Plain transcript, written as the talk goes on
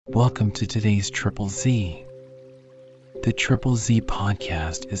Welcome to today's Triple Z. The Triple Z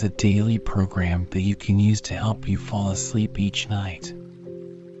podcast is a daily program that you can use to help you fall asleep each night.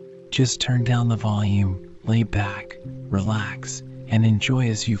 Just turn down the volume, lay back, relax, and enjoy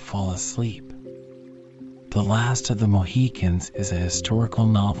as you fall asleep. The Last of the Mohicans is a historical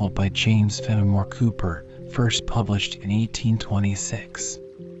novel by James Fenimore Cooper, first published in 1826.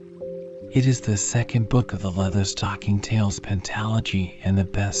 It is the second book of the Leatherstocking Tales pentalogy and the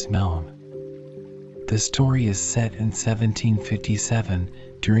best known. The story is set in 1757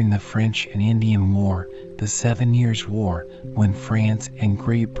 during the French and Indian War, the 7 Years' War, when France and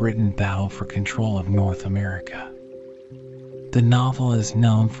Great Britain battle for control of North America. The novel is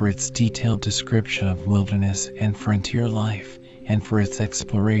known for its detailed description of wilderness and frontier life, and for its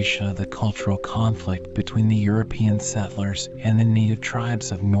exploration of the cultural conflict between the European settlers and the native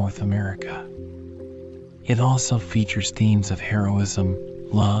tribes of North America. It also features themes of heroism,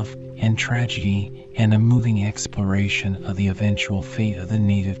 love, and tragedy, and a moving exploration of the eventual fate of the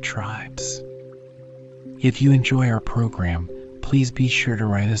native tribes. If you enjoy our program, please be sure to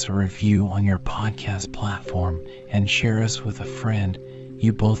write us a review on your podcast platform and share us with a friend.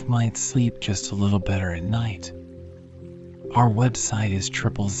 You both might sleep just a little better at night. Our website is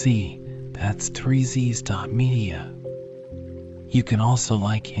Triple Z, that's 3zs.media. You can also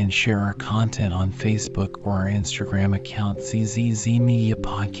like and share our content on Facebook or our Instagram account ZZZ Media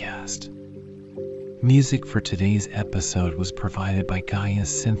Podcast. Music for today's episode was provided by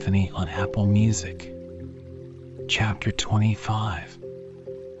Gaia's Symphony on Apple Music. Chapter 25.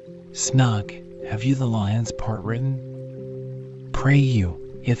 Snug, have you the lion's part written? Pray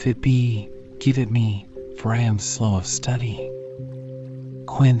you, if it be, give it me, for I am slow of study.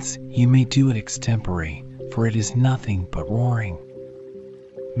 Quince, you may do it extempore, for it is nothing but roaring.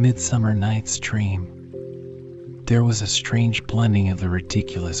 Midsummer Night's Dream. There was a strange blending of the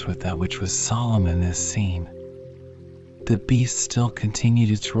ridiculous with that which was solemn in this scene. The beast still continued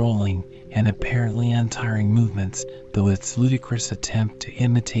its rolling and apparently untiring movements, though its ludicrous attempt to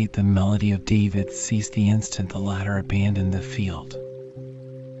imitate the melody of David ceased the instant the latter abandoned the field.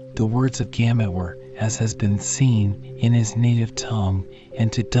 The words of Gamut were, as has been seen, in his native tongue,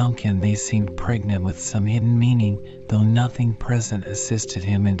 and to Duncan they seemed pregnant with some hidden meaning, though nothing present assisted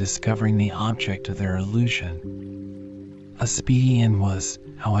him in discovering the object of their illusion. A speedy end was,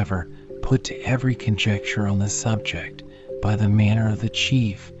 however, put to every conjecture on the subject by the manner of the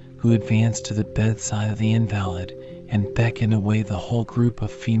chief, who advanced to the bedside of the invalid and beckoned away the whole group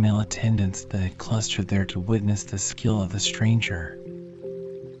of female attendants that had clustered there to witness the skill of the stranger.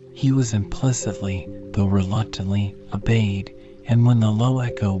 He was implicitly, though reluctantly, obeyed, and when the low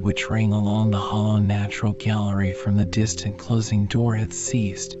echo which rang along the hollow natural gallery from the distant closing door had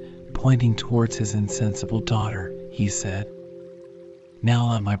ceased, pointing towards his insensible daughter, he said,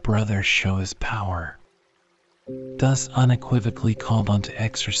 "Now let my brother show his power." Thus unequivocally called on to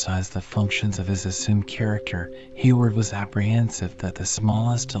exercise the functions of his assumed character, Hayward was apprehensive that the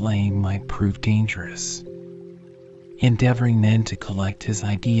smallest delay might prove dangerous. Endeavoring then to collect his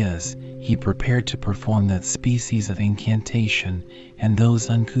ideas, he prepared to perform that species of incantation and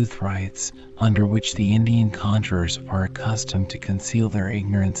those uncouth rites under which the Indian conjurers are accustomed to conceal their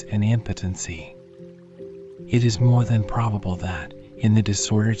ignorance and impotency. It is more than probable that, in the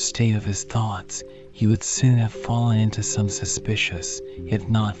disordered state of his thoughts, he would soon have fallen into some suspicious, if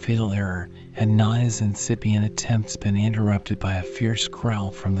not fatal error, had not his incipient attempts been interrupted by a fierce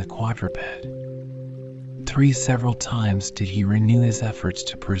growl from the quadruped. 3 several times did he renew his efforts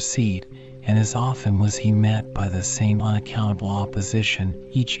to proceed, and as often was he met by the same unaccountable opposition,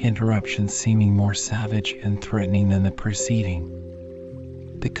 each interruption seeming more savage and threatening than the preceding.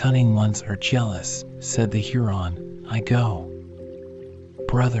 "The cunning ones are jealous," said the Huron. "I go."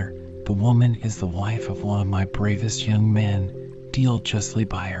 "Brother, the woman is the wife of one of my bravest young men. Deal justly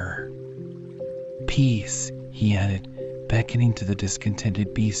by her." "Peace," he added, beckoning to the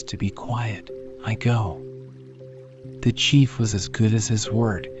discontented beast to be quiet. "I go." The chief was as good as his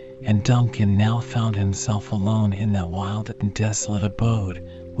word, and Duncan now found himself alone in that wild and desolate abode,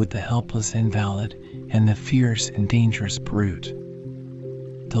 with the helpless invalid and the fierce and dangerous brute.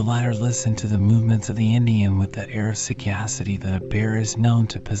 The latter listened to the movements of the Indian with that air of sagacity that a bear is known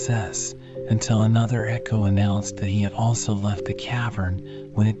to possess, until another echo announced that he had also left the cavern,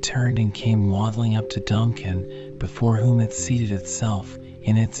 when it turned and came waddling up to Duncan, before whom it seated itself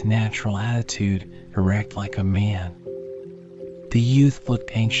in its natural attitude, erect like a man. The youth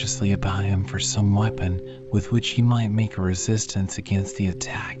looked anxiously about him for some weapon with which he might make a resistance against the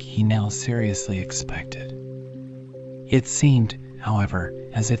attack he now seriously expected. It seemed, however,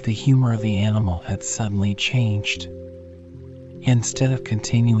 as if the humor of the animal had suddenly changed. Instead of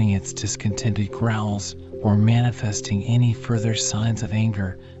continuing its discontented growls or manifesting any further signs of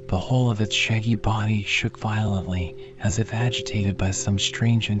anger, the whole of its shaggy body shook violently, as if agitated by some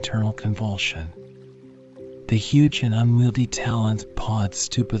strange internal convulsion. The huge and unwieldy talons pawed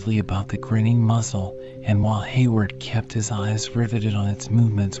stupidly about the grinning muzzle, and while Hayward kept his eyes riveted on its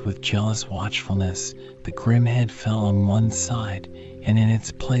movements with jealous watchfulness, the grim head fell on one side, and in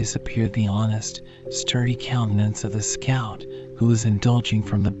its place appeared the honest, sturdy countenance of the scout, who was indulging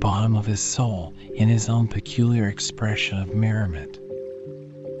from the bottom of his soul in his own peculiar expression of merriment.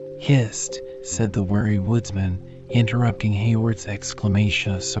 "Hist!" said the wary woodsman, interrupting Hayward's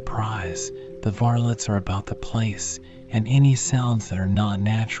exclamation of surprise. "The varlets are about the place, and any sounds that are not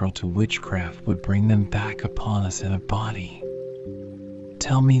natural to witchcraft would bring them back upon us in a body.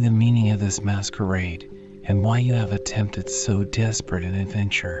 Tell me the meaning of this masquerade, and why you have attempted so desperate an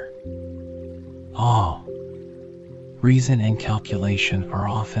adventure." "Oh, reason and calculation are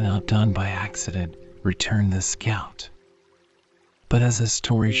often outdone by accident," returned the scout. "But as a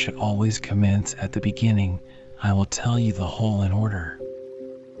story should always commence at the beginning, I will tell you the whole in order.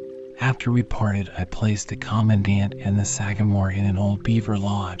 After we parted, I placed the commandant and the Sagamore in an old beaver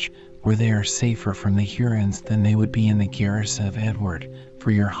lodge, where they are safer from the Hurons than they would be in the garrison of Edward, for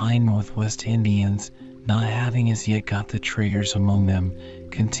your high Northwest Indians, not having as yet got the traitors among them,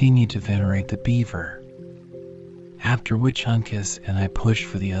 continue to venerate the beaver. After which Uncas and I pushed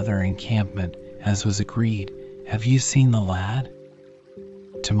for the other encampment, as was agreed. Have you seen the lad?"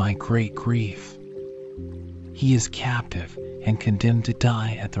 "To my great grief. He is captive, and condemned to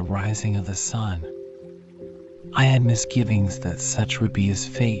die at the rising of the sun." "I had misgivings that such would be his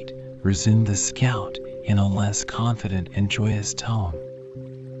fate," resumed the scout in a less confident and joyous tone.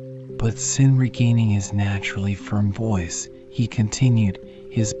 But soon regaining his naturally firm voice, he continued,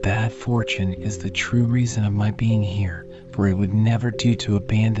 "His bad fortune is the true reason of my being here, for it would never do to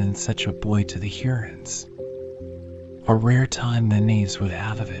abandon such a boy to the Hurons. A rare time the knaves would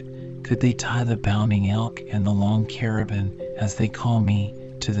have of it, could they tie the bounding elk and the long carabin, as they call me,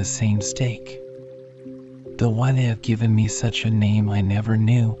 to the same stake. Though why they have given me such a name I never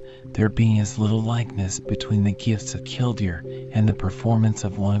knew, there being as little likeness between the gifts of Killdeer and the performance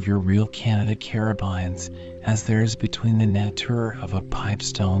of one of your real Canada carabines, as there is between the nature of a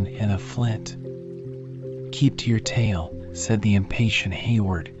pipestone and a flint." "Keep to your tale," said the impatient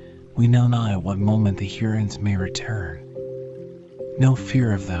Hayward. "We know not at what moment the Hurons may return." "No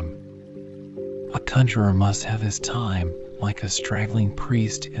fear of them. A conjurer must have his time, like a straggling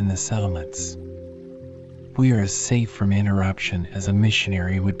priest in the settlements. We are as safe from interruption as a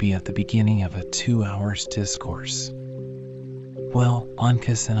missionary would be at the beginning of a 2 hours' discourse." Well,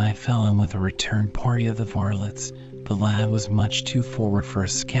 Uncas and I fell in with a return party of the varlets. The lad was much too forward for a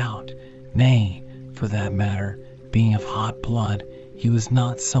scout. Nay, for that matter, being of hot blood, he was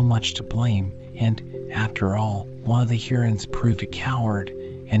not so much to blame, and, after all, one of the Hurons proved a coward,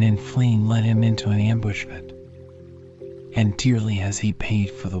 and in fleeing led him into an ambushment. And dearly has he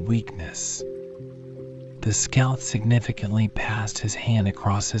paid for the weakness. The scout significantly passed his hand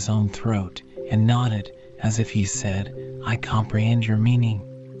across his own throat, and nodded, as if he said, "I comprehend your meaning."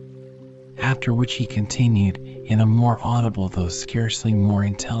 After which he continued, in a more audible though scarcely more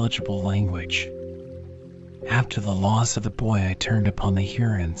intelligible language, "After the loss of the boy I turned upon the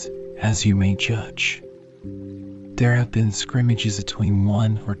Hurons, as you may judge. There have been scrimmages between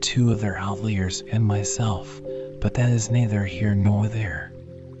 1 or 2 of their outliers and myself, but that is neither here nor there.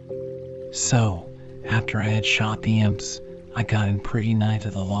 So, after I had shot the imps, I got in pretty nigh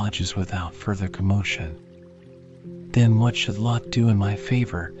to the lodges without further commotion. Then what should luck do in my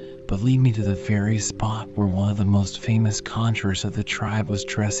favor but lead me to the very spot where one of the most famous conjurers of the tribe was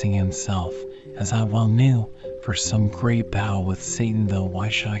dressing himself, as I well knew, for some great battle with Satan, though why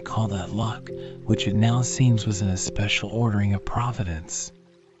should I call that luck, which it now seems was an especial ordering of Providence?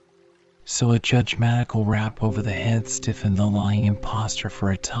 So a judgmatical rap over the head stiffened the lying impostor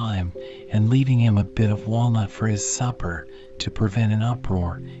for a time, and leaving him a bit of walnut for his supper, to prevent an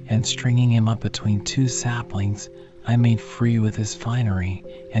uproar, and stringing him up between 2 saplings, I made free with his finery,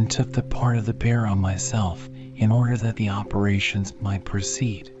 and took the part of the bear on myself, in order that the operations might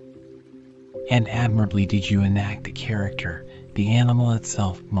proceed. And admirably did you enact the character. The animal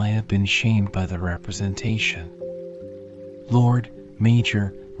itself might have been shamed by the representation." "Lord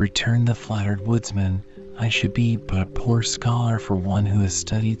Major," returned the flattered woodsman, "I should be but a poor scholar for one who has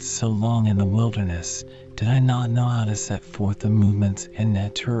studied so long in the wilderness, did I not know how to set forth the movements and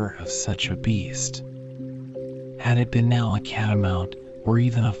nature of such a beast. Had it been now a catamount, or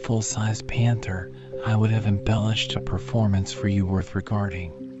even a full-sized panther, I would have embellished a performance for you worth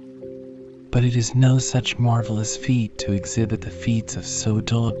regarding. But it is no such marvelous feat to exhibit the feats of so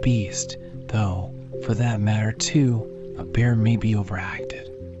dull a beast, though, for that matter too, a bear may be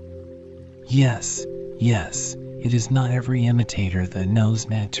overacted. Yes, it is not every imitator that knows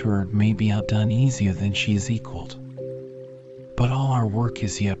nature may be outdone easier than she is equaled. But all our work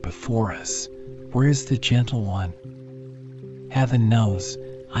is yet before us. Where is the gentle one? Heaven knows,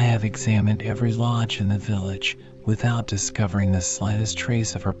 I have examined every lodge in the village without discovering the slightest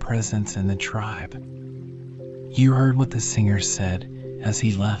trace of her presence in the tribe. You heard what the singer said as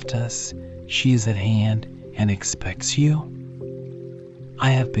he left us. She is at hand and expects you? I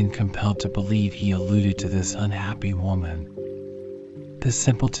have been compelled to believe he alluded to this unhappy woman. The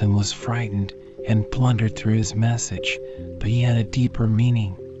simpleton was frightened and blundered through his message, but he had a deeper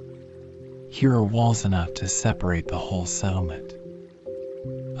meaning. Here are walls enough to separate the whole settlement.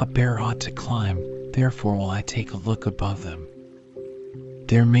 A bear ought to climb, therefore will I take a look above them.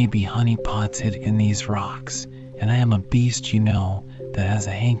 There may be honey pots hid in these rocks, and I am a beast, you know, that has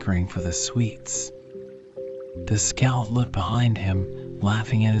a hankering for the sweets. The scout looked behind him,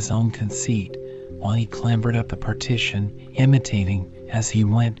 laughing at his own conceit, while he clambered up the partition, imitating, as he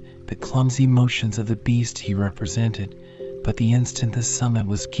went, the clumsy motions of the beast he represented. But the instant the summit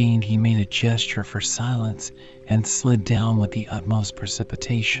was gained, he made a gesture for silence and slid down with the utmost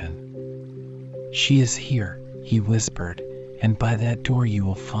precipitation. She is here, he whispered, and by that door you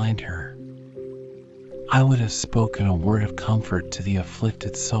will find her. I would have spoken a word of comfort to the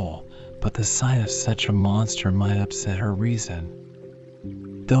afflicted soul, but the sight of such a monster might upset her reason.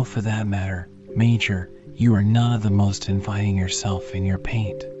 Though for that matter, Major, you are none of the most inviting yourself in your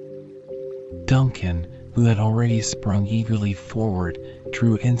paint. Duncan, who had already sprung eagerly forward,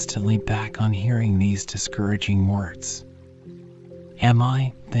 drew instantly back on hearing these discouraging words. Am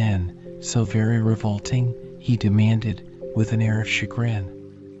I, then, so very revolting? He demanded, with an air of chagrin.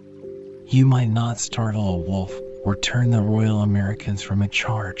 You might not startle a wolf or turn the Royal Americans from a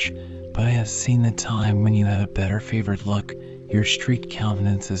charge, but I have seen the time when you had a better favored look. Your street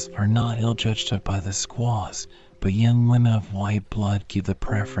countenances are not ill-judged of by the squaws, but young women of white blood give the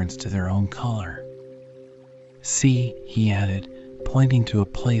preference to their own color. See, he added, pointing to a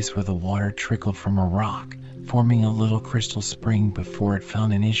place where the water trickled from a rock, forming a little crystal spring before it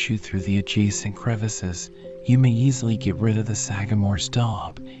found an issue through the adjacent crevices. You may easily get rid of the Sagamore's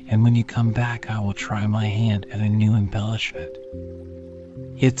daub, and when you come back I will try my hand at a new embellishment.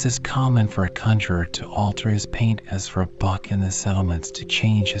 It's as common for a conjurer to alter his paint as for a buck in the settlements to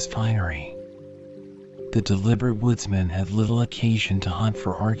change his finery. The deliberate woodsman had little occasion to hunt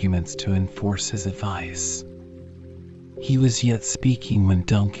for arguments to enforce his advice. He was yet speaking when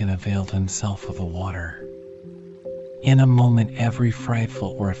Duncan availed himself of the water. In a moment every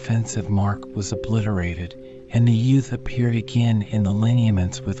frightful or offensive mark was obliterated, and the youth appeared again in the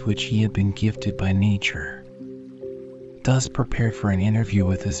lineaments with which he had been gifted by nature. Thus prepared for an interview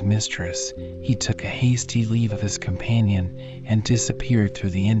with his mistress, he took a hasty leave of his companion and disappeared through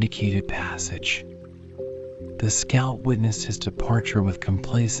the indicated passage. The scout witnessed his departure with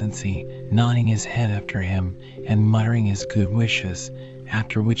complacency, nodding his head after him and muttering his good wishes,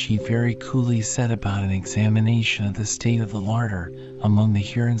 after which he very coolly set about an examination of the state of the larder among the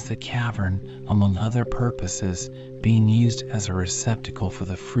Hurons, the cavern, among other purposes, being used as a receptacle for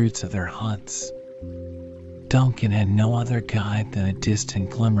the fruits of their hunts. Duncan had no other guide than a distant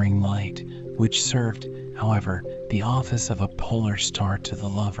glimmering light, which served, however, the office of a polar star to the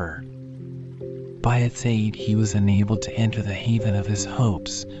lover. By its aid he was enabled to enter the haven of his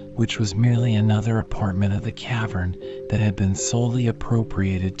hopes, which was merely another apartment of the cavern that had been solely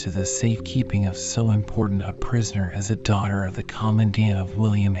appropriated to the safekeeping of so important a prisoner as a daughter of the commandant of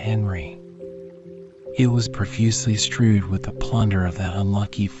William Henry. It was profusely strewed with the plunder of that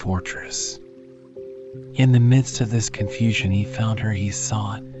unlucky fortress. In the midst of this confusion he found her he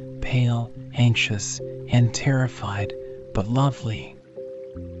sought, pale, anxious, and terrified, but lovely.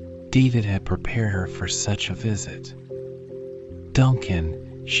 David had prepared her for such a visit.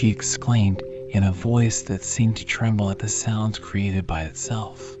 Duncan, she exclaimed in a voice that seemed to tremble at the sounds created by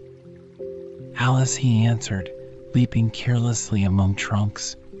itself. Alice, he answered, leaping carelessly among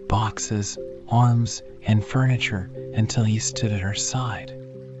trunks, boxes, arms, and furniture until he stood at her side.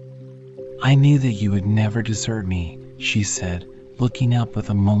 I knew that you would never desert me, she said, looking up with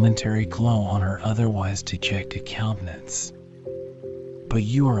a momentary glow on her otherwise dejected countenance. But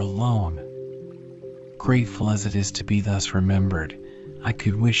you are alone. Grateful as it is to be thus remembered, I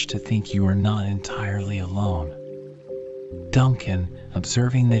could wish to think you are not entirely alone. Duncan,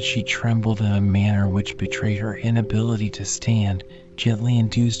 observing that she trembled in a manner which betrayed her inability to stand, gently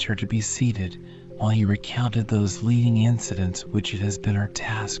induced her to be seated, while he recounted those leading incidents which it has been our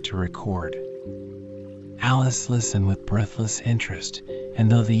task to record. Alice listened with breathless interest,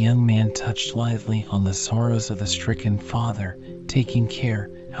 and though the young man touched lightly on the sorrows of the stricken father, taking care,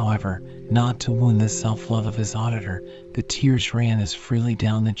 however, not to wound the self-love of his auditor, the tears ran as freely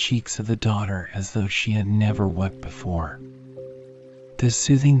down the cheeks of the daughter as though she had never wept before. The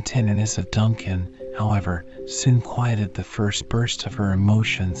soothing tenderness of Duncan, however, soon quieted the first burst of her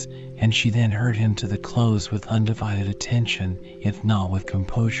emotions, and she then heard him to the close with undivided attention, if not with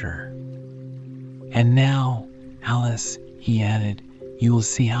composure. "And now, Alice," he added, "you will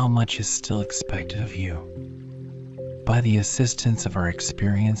see how much is still expected of you. By the assistance of our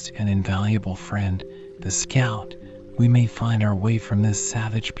experienced and invaluable friend, the scout, we may find our way from this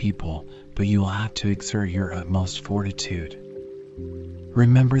savage people, but you will have to exert your utmost fortitude.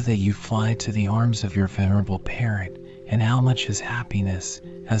 Remember that you fly to the arms of your venerable parent, and how much his happiness,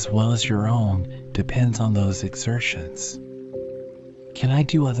 as well as your own, depends on those exertions. Can I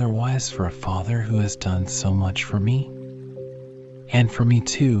do otherwise for a father who has done so much for me?" "And for me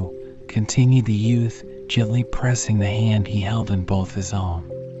too," continued the youth, gently pressing the hand he held in both his own.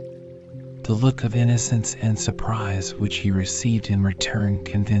 The look of innocence and surprise which he received in return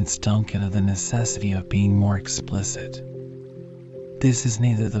convinced Duncan of the necessity of being more explicit. "This is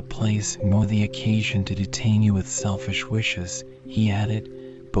neither the place nor the occasion to detain you with selfish wishes," he added,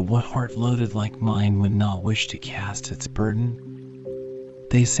 "but what heart loaded like mine would not wish to cast its burden?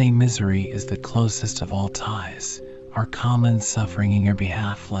 They say misery is the closest of all ties. Our common suffering in your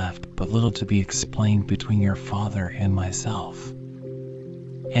behalf left but little to be explained between your father and myself.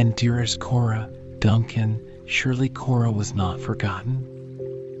 And dearest Cora, Duncan, surely Cora was not forgotten?"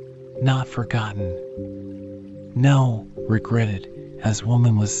 "Not forgotten. No, regretted, as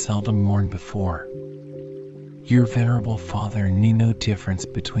woman was seldom mourned before. Your venerable father knew no difference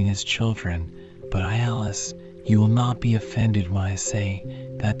between his children, but I, Alice, you will not be offended when I say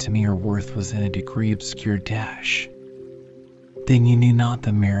that to me her worth was in a degree obscured. "Then you knew not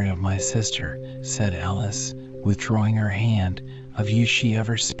the merit of my sister," said Alice, withdrawing her hand. "Of you she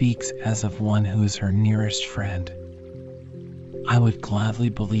ever speaks as of one who is her nearest friend." "I would gladly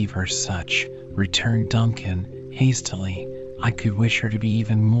believe her such," returned Duncan, hastily. "I could wish her to be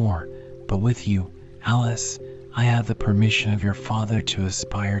even more, but with you, Alice, I have the permission of your father to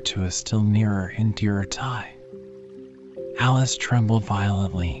aspire to a still nearer and dearer tie." Alice trembled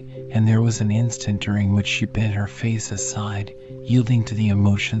violently, and there was an instant during which she bent her face aside, yielding to the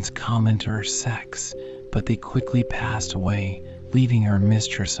emotions common to her sex, but they quickly passed away, leaving her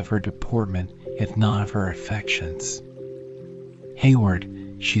mistress of her deportment, if not of her affections. "Hayward,"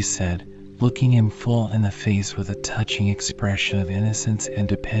 she said, looking him full in the face with a touching expression of innocence and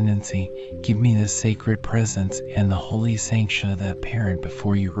dependency, "give me the sacred presence and the holy sanction of that parent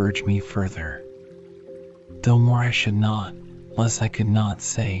before you urge me further." "Though more I should not, less I could not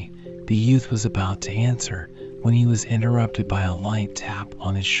say," the youth was about to answer, when he was interrupted by a light tap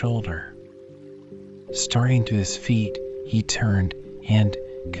on his shoulder. Starting to his feet, he turned, and,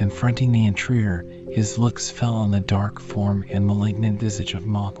 confronting the intruder, his looks fell on the dark form and malignant visage of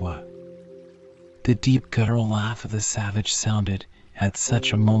Magua. The deep guttural laugh of the savage sounded, at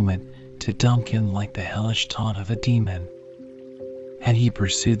such a moment, to Duncan like the hellish taunt of a demon. Had he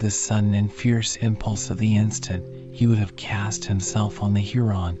pursued the sudden and fierce impulse of the instant, he would have cast himself on the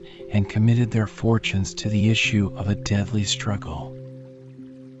Huron and committed their fortunes to the issue of a deadly struggle.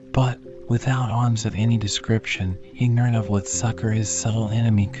 But, without arms of any description, ignorant of what succor his subtle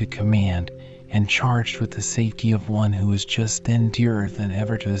enemy could command, and charged with the safety of one who was just then dearer than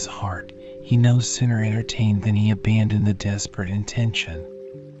ever to his heart, he no sooner entertained than he abandoned the desperate intention.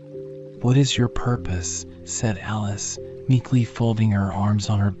 "What is your purpose?" said Alice, meekly folding her arms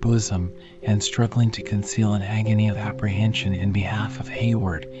on her bosom, and struggling to conceal an agony of apprehension in behalf of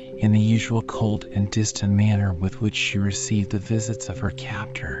Hayward, in the usual cold and distant manner with which she received the visits of her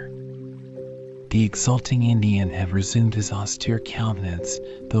captor. The exulting Indian had resumed his austere countenance,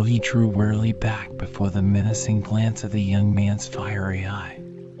 though he drew warily back before the menacing glance of the young man's fiery eye.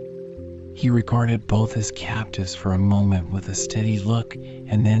 He regarded both his captives for a moment with a steady look,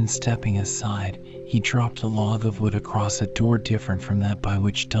 and then, stepping aside, he dropped a log of wood across a door different from that by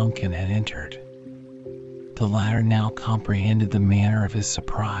which Duncan had entered. The latter now comprehended the manner of his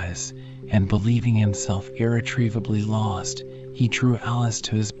surprise, and believing himself irretrievably lost, he drew Alice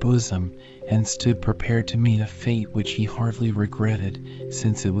to his bosom, and stood prepared to meet a fate which he hardly regretted,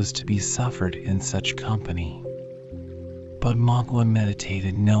 since it was to be suffered in such company. But Magua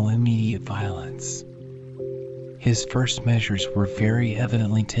meditated no immediate violence. His first measures were very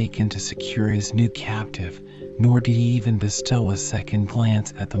evidently taken to secure his new captive, nor did he even bestow a second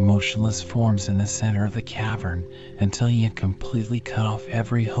glance at the motionless forms in the center of the cavern until he had completely cut off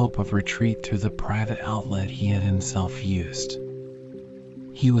every hope of retreat through the private outlet he had himself used.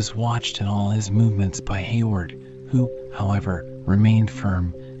 He was watched in all his movements by Hayward, who, however, remained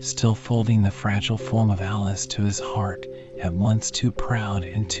firm, still folding the fragile form of Alice to his heart, at once too proud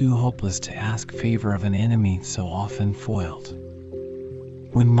and too hopeless to ask favor of an enemy so often foiled.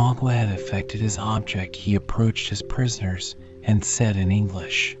 When Magua had effected his object, he approached his prisoners and said in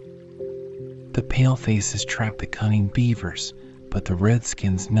English, "The palefaces trap the cunning beavers, but the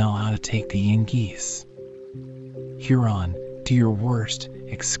redskins know how to take the young geese." "Huron, do your worst,"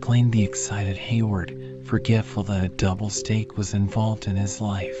 exclaimed the excited Hayward, forgetful that a double stake was involved in his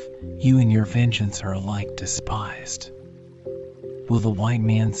life. "You and your vengeance are alike despised." "Will the white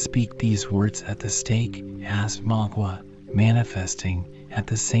man speak these words at the stake?" asked Magua, manifesting, at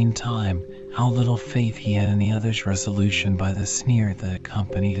the same time, how little faith he had in the other's resolution by the sneer that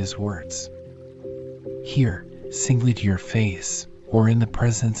accompanied his words. "Here, singly to your face, or in the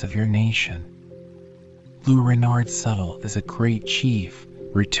presence of your nation." "Lou Renard Subtle is a great chief,"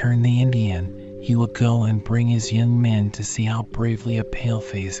 returned the Indian. "He will go and bring his young men to see how bravely a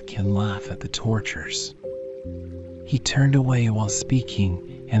paleface can laugh at the tortures." He turned away while speaking,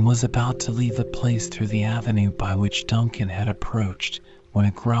 and was about to leave the place through the avenue by which Duncan had approached, when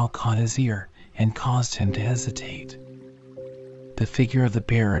a growl caught his ear and caused him to hesitate. The figure of the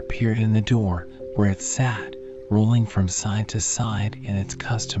bear appeared in the door, where it sat, rolling from side to side in its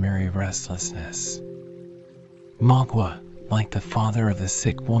customary restlessness. Magua, like the father of the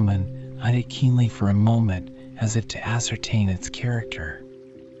sick woman, eyed it keenly for a moment, as if to ascertain its character.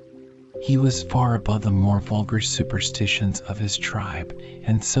 He was far above the more vulgar superstitions of his tribe,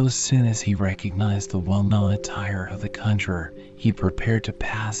 and so soon as he recognized the well-known attire of the conjurer, he prepared to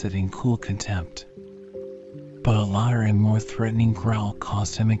pass it in cool contempt. But a louder and more threatening growl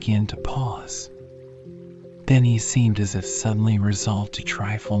caused him again to pause. Then he seemed as if suddenly resolved to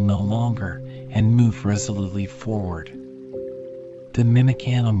trifle no longer, and moved resolutely forward. The mimic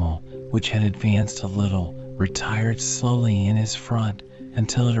animal, which had advanced a little, retired slowly in his front,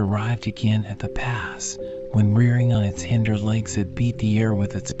 until it arrived again at the pass, when rearing on its hinder legs it beat the air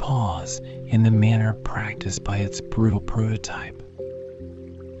with its paws, in the manner practiced by its brutal prototype.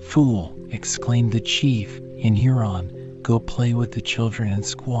 "Fool!" exclaimed the chief in Huron, "go play with the children and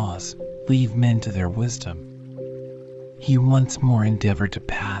squaws, leave men to their wisdom." He once more endeavored to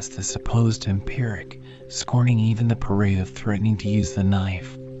pass the supposed empiric, scorning even the parade of threatening to use the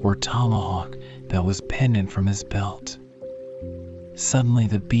knife or tomahawk that was pendant from his belt. Suddenly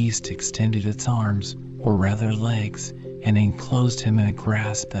the beast extended its arms, or rather legs, and enclosed him in a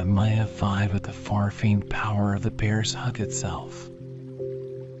grasp that might have vied with the far-famed power of the bear's hug itself.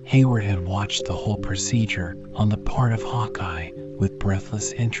 Hayward had watched the whole procedure, on the part of Hawkeye, with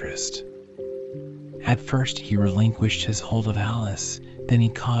breathless interest. At first he relinquished his hold of Alice, then he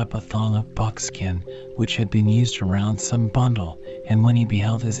caught up a thong of buckskin, which had been used around some bundle, and when he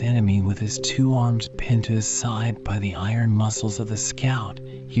beheld his enemy with his two arms pinned to his side by the iron muscles of the scout,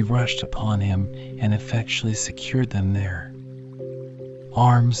 he rushed upon him and effectually secured them there.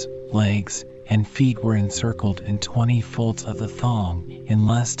 Arms, legs, and feet were encircled in 20 folds of the thong in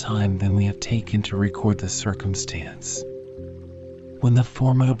less time than we have taken to record the circumstance. When the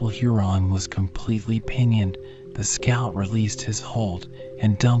formidable Huron was completely pinioned, the scout released his hold,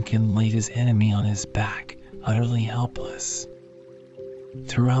 and Duncan laid his enemy on his back, utterly helpless.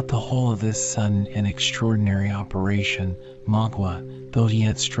 Throughout the whole of this sudden and extraordinary operation, Magua, though he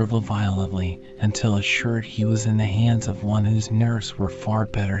had struggled violently until assured he was in the hands of one whose nerves were far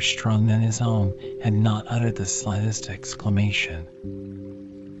better strung than his own, had not uttered the slightest exclamation.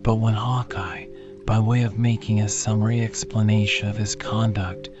 But when Hawkeye, by way of making a summary explanation of his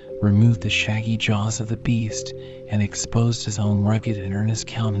conduct, removed the shaggy jaws of the beast, and exposed his own rugged and earnest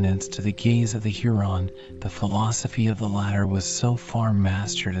countenance to the gaze of the Huron, the philosophy of the latter was so far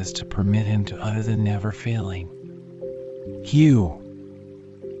mastered as to permit him to utter the never-failing, "You!"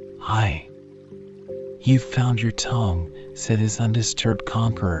 "Aye, you've found your tongue," said his undisturbed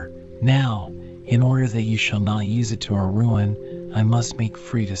conqueror. "Now, in order that you shall not use it to our ruin, I must make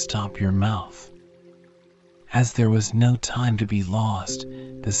free to stop your mouth." As there was no time to be lost,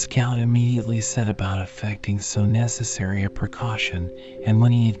 the scout immediately set about effecting so necessary a precaution, and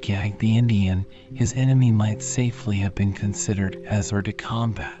when he had gagged the Indian, his enemy might safely have been considered as hors de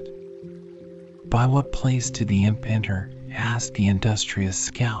combat. "By what place did the imp enter?" asked the industrious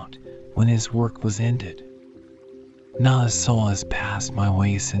scout, when his work was ended. "Not a soul has passed my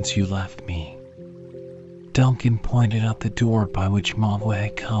way since you left me." Duncan pointed out the door by which Mavo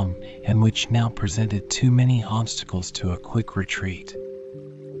had come and which now presented too many obstacles to a quick retreat.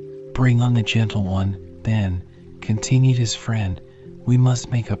 "Bring on the gentle one, then," continued his friend. "We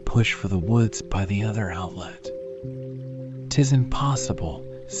must make a push for the woods by the other outlet." "'Tis impossible,"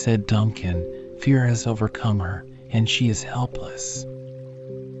 said Duncan. "Fear has overcome her, and she is helpless."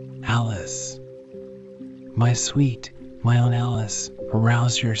 "Alice, my sweet, my own Alice,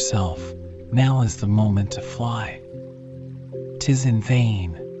 arouse yourself. Now is the moment to fly." "'Tis in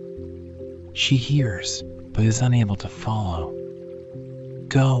vain." She hears, but is unable to follow.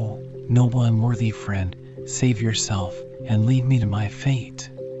 "Go, noble and worthy friend, save yourself, and lead me to my fate."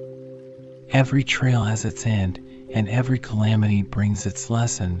 "Every trail has its end, and every calamity brings its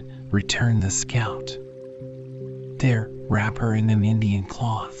lesson," returned the scout. "There, wrap her in them Indian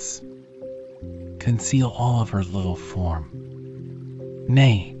cloths. Conceal all of her little form.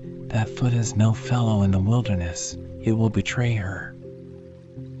 Nay, that foot has no fellow in the wilderness, it will betray her.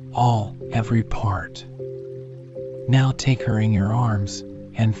 All, every part. Now take her in your arms,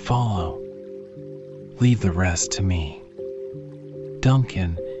 and follow. Leave the rest to me."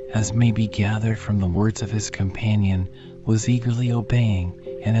 Duncan, as may be gathered from the words of his companion, was eagerly obeying,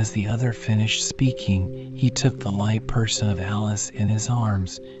 and as the other finished speaking, he took the light person of Alice in his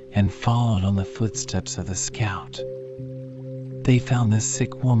arms and followed on the footsteps of the scout. They found the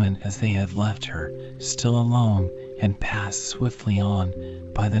sick woman as they had left her, still alone, and passed swiftly on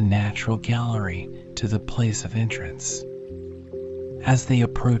by the natural gallery to the place of entrance. As they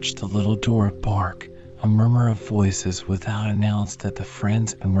approached the little door of bark, a murmur of voices without announced that the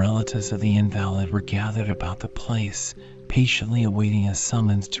friends and relatives of the invalid were gathered about the place, patiently awaiting a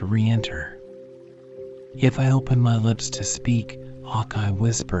summons to re-enter. "If I open my lips to speak," Hawkeye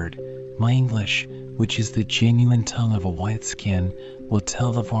whispered, "my English, which is the genuine tongue of a white skin, will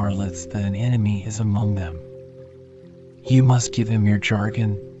tell the varlets that an enemy is among them. You must give him your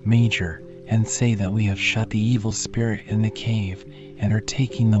jargon, Major, and say that we have shut the evil spirit in the cave and are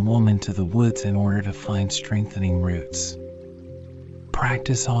taking the woman to the woods in order to find strengthening roots.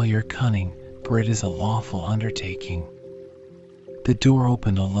 Practice all your cunning, for it is a lawful undertaking." The door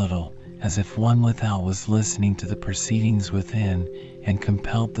opened a little, as if one without was listening to the proceedings within, and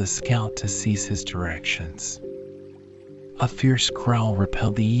compelled the scout to cease his directions. A fierce growl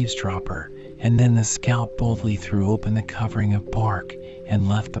repelled the eavesdropper, and then the scout boldly threw open the covering of bark and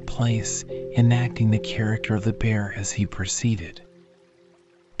left the place, enacting the character of the bear as he proceeded.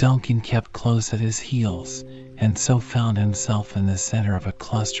 Duncan kept close at his heels, and so found himself in the center of a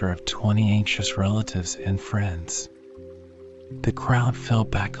cluster of 20 anxious relatives and friends. The crowd fell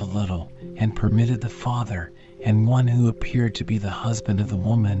back a little and permitted the father and one who appeared to be the husband of the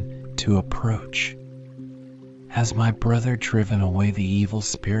woman to approach. "Has my brother driven away the evil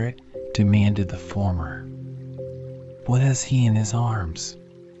spirit?" demanded the former. "What has he in his arms?"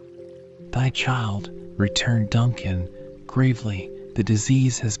 "Thy child," returned Duncan gravely. "The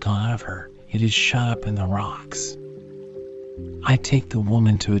disease has gone out of her. It is shut up in the rocks. I take the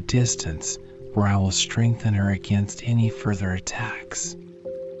woman to a distance, where I will strengthen her against any further attacks.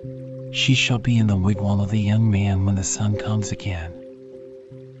 She shall be in the wigwam of the young man when the sun comes again."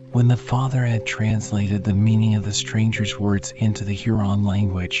 When the father had translated the meaning of the stranger's words into the Huron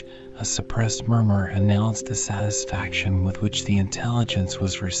language, a suppressed murmur announced the satisfaction with which the intelligence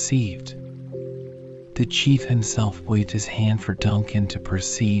was received. The chief himself waved his hand for Duncan to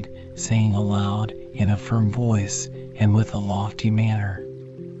proceed, saying aloud, in a firm voice, and with a lofty manner,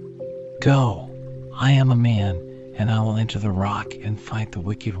 "Go, I am a man, and I will enter the rock and fight the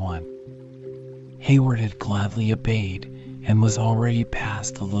wicked one." Hayward had gladly obeyed, and was already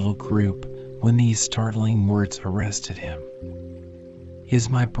past the little group, when these startling words arrested him. "Is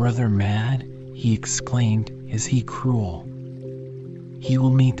my brother mad?" he exclaimed. "Is he cruel? He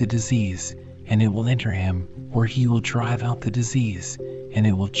will meet the disease, and it will enter him, or he will drive out the disease, and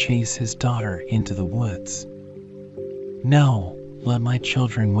it will chase his daughter into the woods. No, let my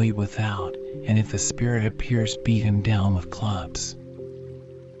children wait without, and if the spirit appears, beat him down with clubs.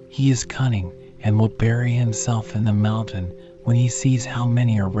 He is cunning, and will bury himself in the mountain when he sees how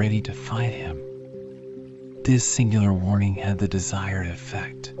many are ready to fight him." This singular warning had the desired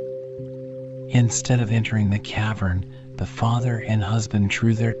effect. Instead of entering the cavern, the father and husband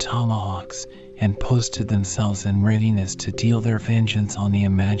drew their tomahawks and posted themselves in readiness to deal their vengeance on the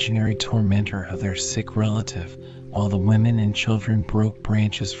imaginary tormentor of their sick relative, while the women and children broke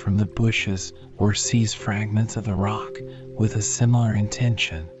branches from the bushes or seized fragments of the rock with a similar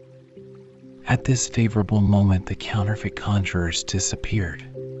intention. At this favorable moment the counterfeit conjurers disappeared.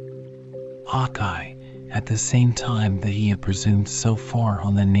 Hawkeye, At the same time that he had presumed so far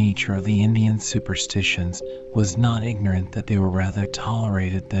on the nature of the Indian superstitions, was not ignorant that they were rather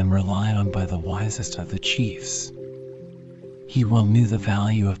tolerated than relied on by the wisest of the chiefs. He well knew the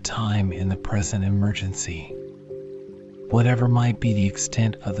value of time in the present emergency. Whatever might be the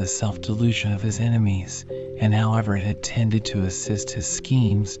extent of the self-delusion of his enemies, and however it had tended to assist his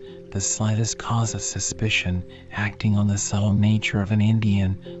schemes, the slightest cause of suspicion acting on the subtle nature of an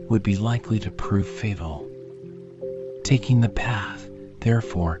Indian would be likely to prove fatal. Taking the path,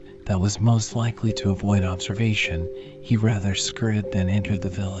 therefore, that was most likely to avoid observation, he rather skirted than entered the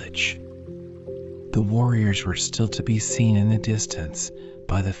village. The warriors were still to be seen in the distance,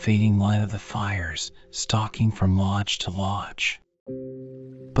 by the fading light of the fires, stalking from lodge to lodge.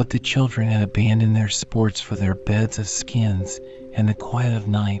 But the children had abandoned their sports for their beds of skins, and the quiet of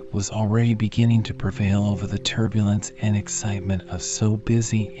night was already beginning to prevail over the turbulence and excitement of so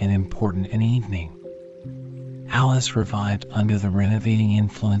busy and important an evening. Alice revived under the renovating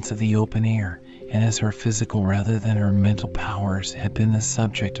influence of the open air, and as her physical rather than her mental powers had been the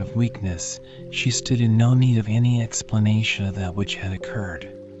subject of weakness, she stood in no need of any explanation of that which had occurred.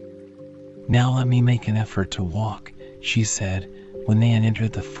 "Now let me make an effort to walk," she said, when they had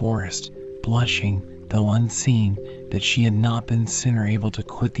entered the forest, blushing, though unseen, that she had not been sooner able to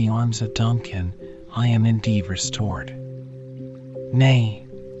quit the arms of Duncan. "I am indeed restored." "Nay,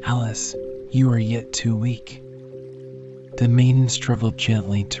 Alice, you are yet too weak." The maiden struggled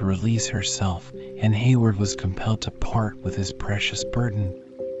gently to release herself, and Hayward was compelled to part with his precious burden.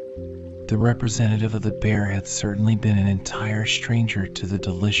 The representative of the bear had certainly been an entire stranger to the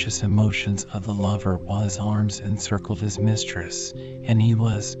delicious emotions of the lover while his arms encircled his mistress, and he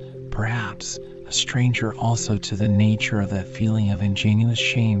was, perhaps, a stranger also to the nature of that feeling of ingenuous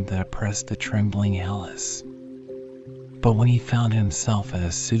shame that oppressed the trembling Alice. But when he found himself at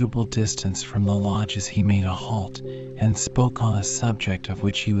a suitable distance from the lodges, he made a halt, and spoke on a subject of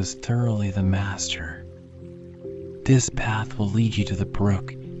which he was thoroughly the master. "This path will lead you to the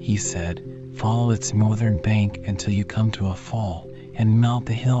brook," he said. "Follow its northern bank until you come to a fall, and mount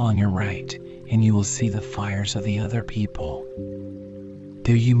the hill on your right, and you will see the fires of the other people.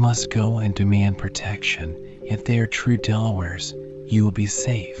 There you must go and demand protection. If they are true Delawares, you will be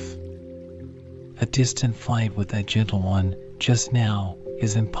safe. A distant flight with that gentle one, just now,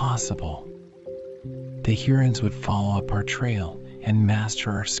 is impossible. The Hurons would follow up our trail and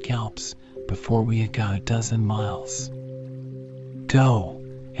master our scalps before we had got a dozen miles. Go,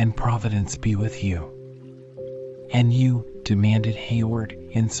 and Providence be with you." "And you?" demanded Hayward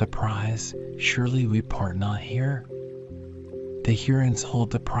in surprise. "Surely we part not here?" "The Hurons hold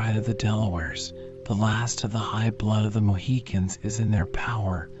the pride of the Delawares. The last of the high blood of the Mohicans is in their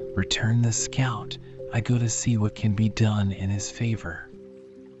power," returned the scout. "I go to see what can be done in his favor."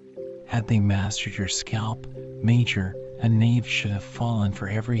 "Had they mastered your scalp, Major, a knave should have fallen for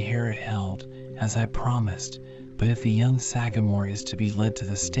every hair it held, as I promised. But if the young Sagamore is to be led to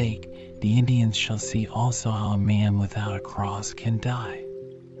the stake, the Indians shall see also how a man without a cross can die."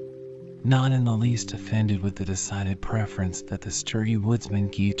 Not in the least offended with the decided preference that the sturdy woodsman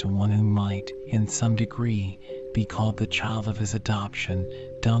gave to one who might, in some degree, be called the child of his adoption,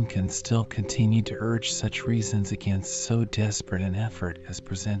 Duncan still continued to urge such reasons against so desperate an effort as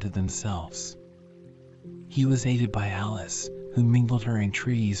presented themselves. He was aided by Alice, who mingled her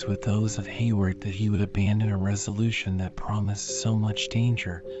entreaties with those of Hayward that he would abandon a resolution that promised so much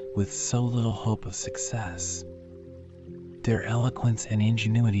danger with so little hope of success. Their eloquence and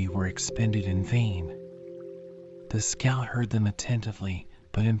ingenuity were expended in vain. The scout heard them attentively,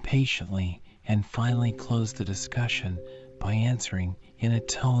 but impatiently, and finally closed the discussion by answering in a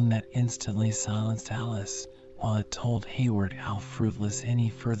tone that instantly silenced Alice, while it told Hayward how fruitless any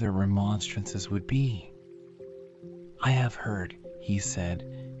further remonstrances would be. "I have heard," he said,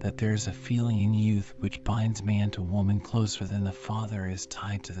 "that there is a feeling in youth which binds man to woman closer than the father is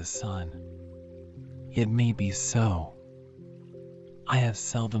tied to the son. It may be so. I have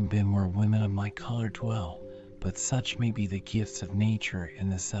seldom been where women of my color dwell, but such may be the gifts of nature in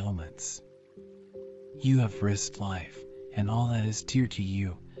the settlements. You have risked life, and all that is dear to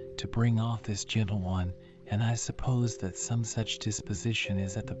you, to bring off this gentle one, and I suppose that some such disposition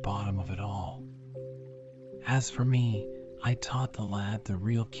is at the bottom of it all. As for me, I taught the lad the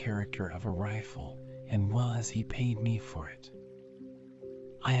real character of a rifle, and well has he paid me for it.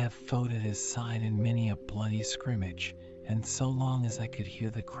 I have fought at his side in many a bloody scrimmage, and so long as I could hear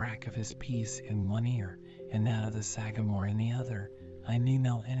the crack of his piece in one ear and that of the Sagamore in the other, I knew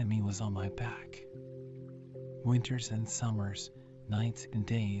no enemy was on my back. Winters and summers, nights and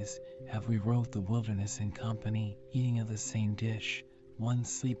days, have we roved the wilderness in company, eating of the same dish, one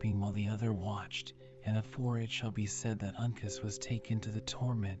sleeping while the other watched, And afore it shall be said that Uncas was taken to the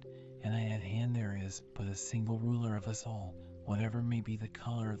torment, and I at hand, there is but a single ruler of us all, whatever may be the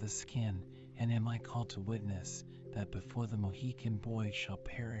color of the skin, and am I called to witness, that before the Mohican boy shall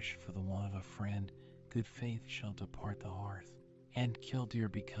perish for the want of a friend, good faith shall depart the hearth, and killdeer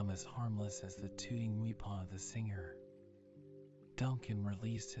become as harmless as the tooting weepon of the singer. Duncan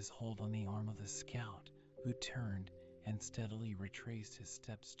released his hold on the arm of the scout, who turned and steadily retraced his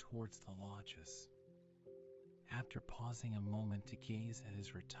steps towards the lodges. After pausing a moment to gaze at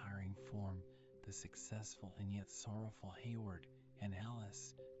his retiring form, the successful and yet sorrowful Hayward and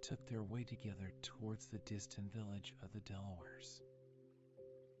Alice took their way together towards the distant village of the Delawares.